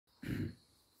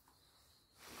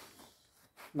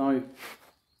Now,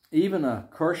 even a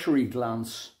cursory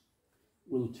glance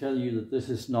will tell you that this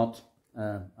is not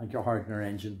a Gardner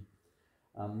engine.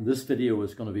 This video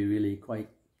is going to be really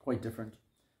quite different,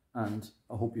 and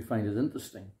I hope you find it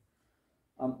interesting.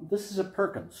 This is a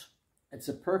Perkins. It's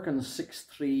a Perkins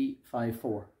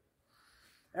 6354.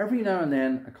 Every now and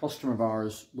then a customer of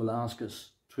ours will ask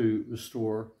us to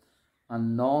restore a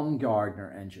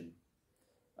non-Gardner engine.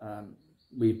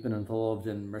 We've been involved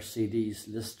in Mercedes,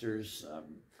 Listers,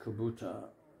 Kubota,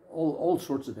 all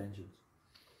sorts of engines.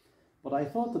 But I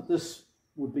thought that this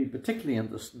would be particularly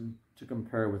interesting to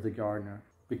compare with the Gardner,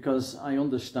 because I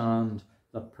understand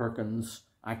that Perkins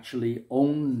actually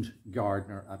owned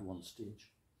Gardner at one stage.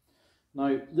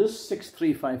 Now, this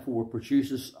 6354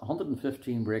 produces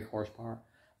 115 brake horsepower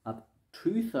at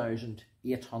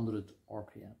 2,800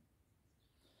 RPM.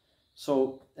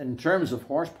 So in terms of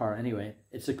horsepower anyway,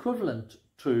 it's equivalent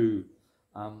to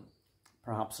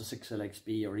perhaps a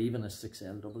 6LXB or even a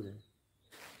 6LW.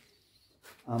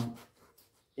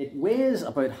 It weighs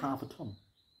about half a ton.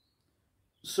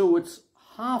 So it's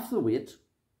half the weight.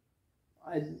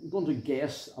 I'm going to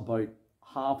guess about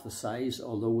half the size,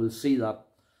 although we'll see that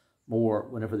more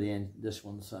whenever this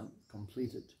one's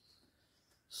completed.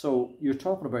 So you're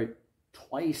talking about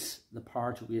twice the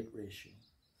power to weight ratio.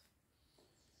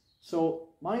 So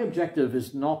my objective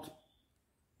is not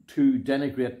to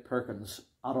denigrate Perkins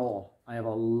at all. I have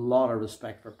a lot of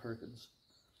respect for Perkins.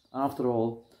 After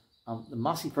all, the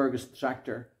Massey Ferguson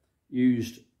tractor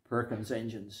used Perkins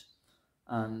engines,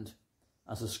 and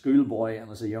as a schoolboy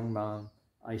and as a young man,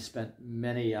 I spent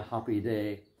many a happy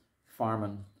day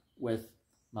farming with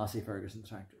Massey Ferguson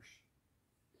tractors.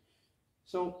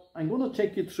 So I'm going to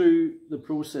take you through the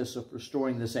process of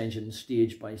restoring this engine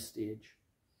stage by stage,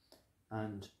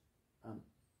 and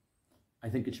I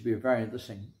think it should be a very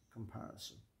interesting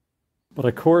comparison. But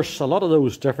of course, a lot of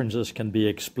those differences can be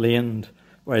explained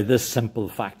by this simple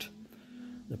fact.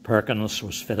 The Perkins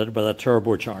was fitted with a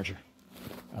turbocharger,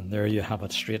 and there you have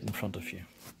it straight in front of you.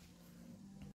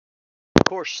 Of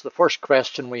course, the first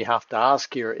question we have to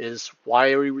ask here is,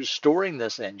 why are we restoring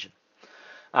this engine?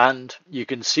 And you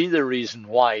can see the reason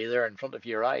why there in front of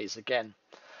your eyes again.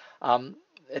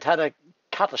 It had a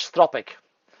catastrophic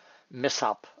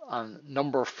mishap, and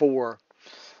number 4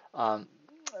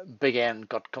 big end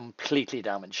got completely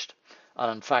damaged,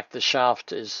 and in fact the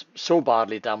shaft is so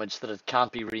badly damaged that it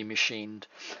can't be remachined,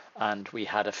 and we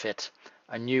had to fit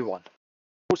a new one.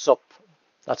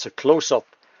 That's a close-up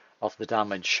of the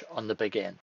damage on the big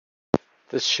end.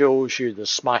 This shows you the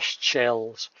smashed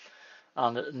shells,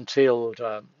 and it entailed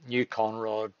new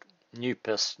conrod, new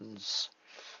pistons,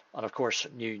 and of course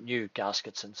new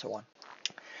gaskets and so on.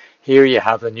 Here you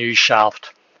have the new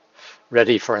shaft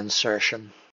ready for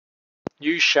insertion.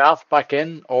 New shaft back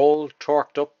in, all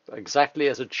torqued up exactly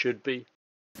as it should be.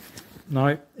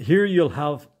 Now here you'll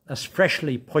have a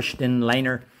freshly pushed in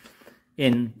liner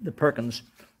in the Perkins.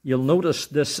 You'll notice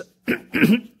this,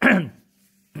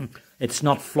 it's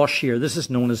not flush here. This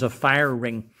is known as a fire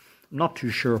ring. I'm not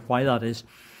too sure why that is.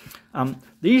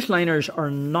 These liners are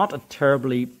not a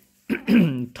terribly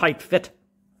tight fit.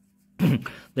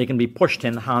 They can be pushed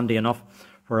in handy enough,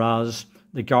 whereas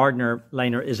the Gardner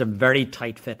liner is a very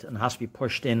tight fit and has to be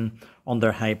pushed in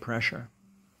under high pressure.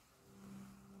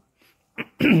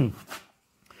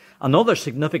 Another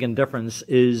significant difference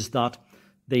is that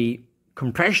the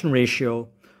compression ratio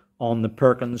on the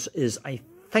Perkins is, I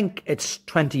think it's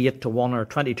 28 to 1 or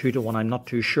 22 to 1, I'm not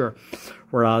too sure,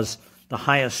 whereas the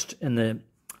highest in the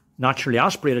naturally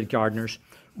aspirated Gardners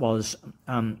was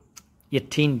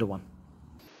 18 to 1.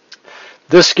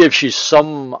 This gives you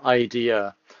some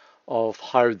idea of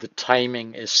how the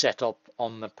timing is set up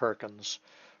on the Perkins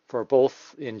for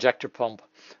both the injector pump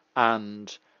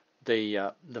and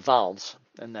the valves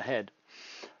in the head.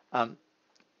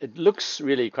 It looks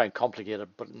really quite complicated,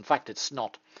 but in fact it's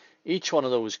not. Each one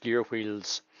of those gear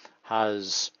wheels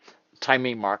has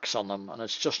timing marks on them, and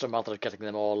it's just a matter of getting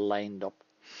them all lined up.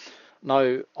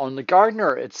 Now on the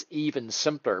Gardner it's even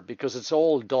simpler because it's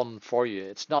all done for you.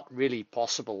 It's not really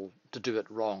possible to do it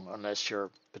wrong unless you're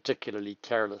particularly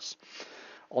careless.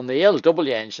 On the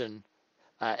LW engine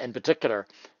in particular,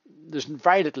 there's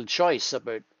very little choice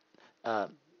about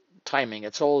timing.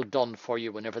 It's all done for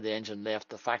you whenever the engine left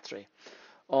the factory.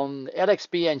 On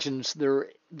LXB engines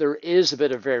there is a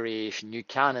bit of variation. You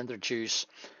can introduce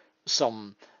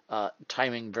some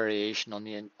timing variation on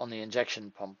the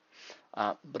injection pump.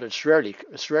 But it's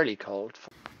rarely called.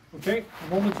 Okay,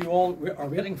 the moment you all are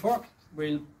waiting for,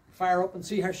 we'll fire up and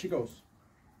see how she goes.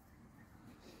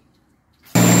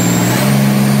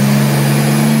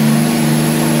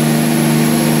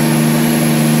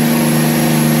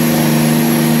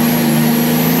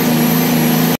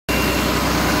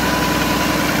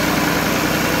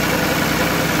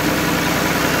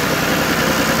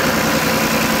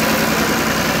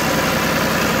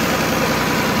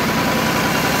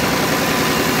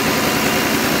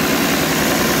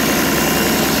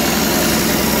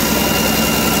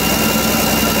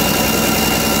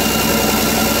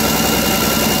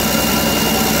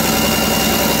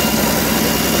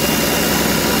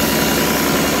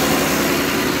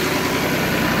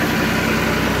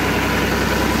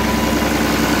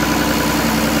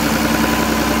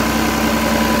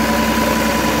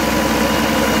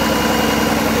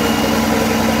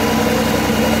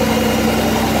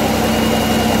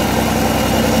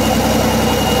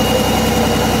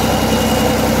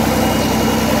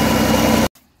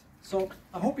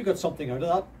 got something out of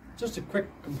that. Just a quick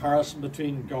comparison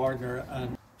between Gardner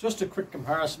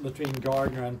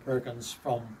and Perkins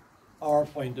from our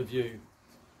point of view.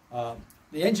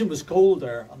 The engine was cold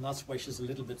there, and that's why she's a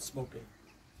little bit smoky.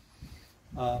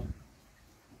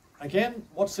 Again,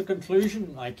 what's the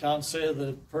conclusion? I can't say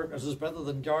that Perkins is better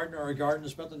than Gardner or Gardner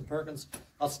is better than Perkins.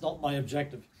 That's not my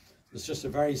objective. It's just a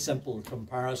very simple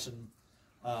comparison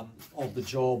of the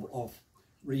job of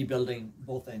rebuilding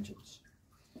both engines.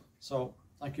 So,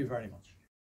 thank you very much.